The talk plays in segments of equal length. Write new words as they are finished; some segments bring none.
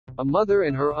A mother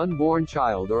and her unborn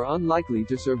child are unlikely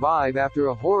to survive after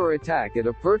a horror attack at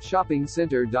a Perth shopping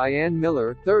centre. Diane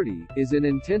Miller, 30, is in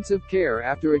intensive care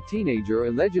after a teenager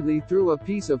allegedly threw a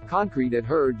piece of concrete at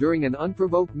her during an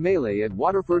unprovoked melee at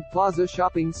Waterford Plaza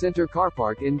Shopping Centre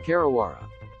carpark in Karawara.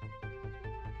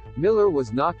 Miller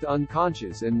was knocked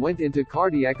unconscious and went into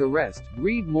cardiac arrest.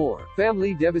 Read more.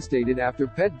 Family devastated after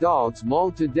pet dogs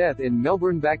mauled to death in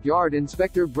Melbourne. Backyard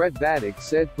Inspector Brett Baddock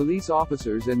said police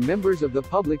officers and members of the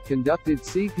public conducted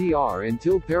CPR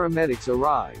until paramedics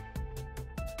arrived.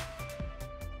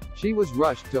 She was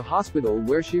rushed to hospital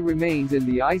where she remains in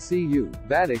the ICU.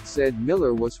 Baddock said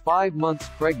Miller was 5 months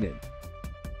pregnant.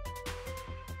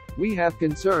 "We have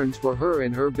concerns for her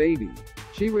and her baby.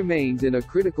 She remains in a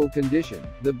critical condition.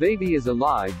 The baby is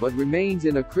alive but remains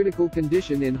in a critical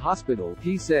condition in hospital,"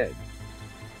 he said.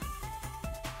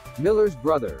 Miller's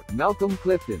brother, Malcolm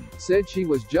Clifton, said she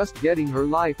was just getting her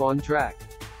life on track.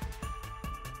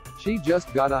 "She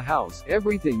just got a house,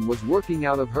 everything was working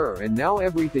out of her, and now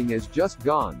everything is just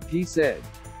gone," he said.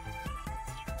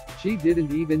 "She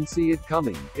didn't even see it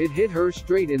coming. It hit her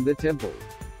straight in the temple.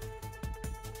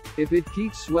 If it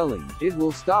keeps swelling, it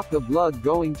will stop the blood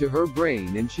going to her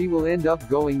brain and she will end up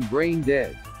going brain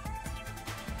dead.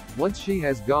 Once she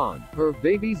has gone, her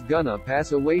baby's gonna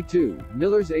pass away too."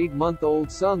 Miller's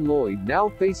 8-month-old son Lloyd now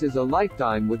faces a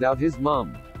lifetime without his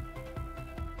mum.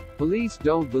 Police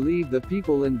don't believe the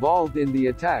people involved in the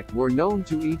attack were known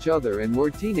to each other and were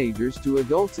teenagers to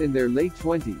adults in their late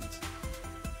 20s.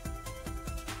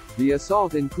 The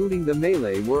assault including the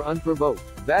melee were unprovoked,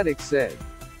 Baddock said.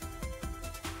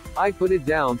 "I put it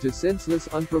down to senseless,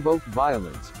 unprovoked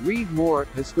violence." Read more.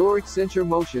 Historic censure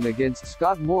motion against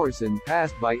Scott Morrison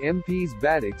passed by MPs.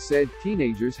 Baddock said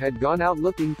teenagers had gone out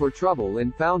looking for trouble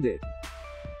and found it.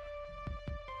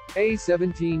 A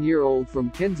 17-year-old from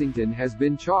Kensington has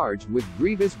been charged with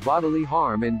grievous bodily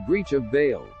harm and breach of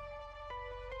bail.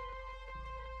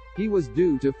 He was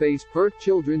due to face Perth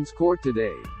Children's Court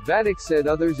today. Baddock said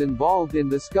others involved in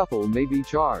the scuffle may be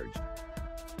charged.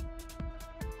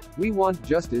 "We want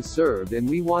justice served and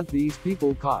we want these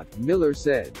people caught," Miller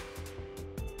said.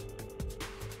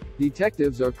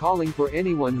 Detectives are calling for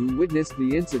anyone who witnessed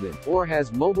the incident, or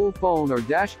has mobile phone or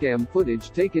dashcam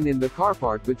footage taken in the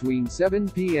carpark between 7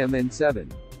 p.m. and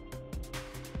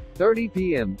 7:30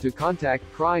 p.m. to contact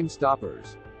Crime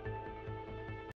Stoppers.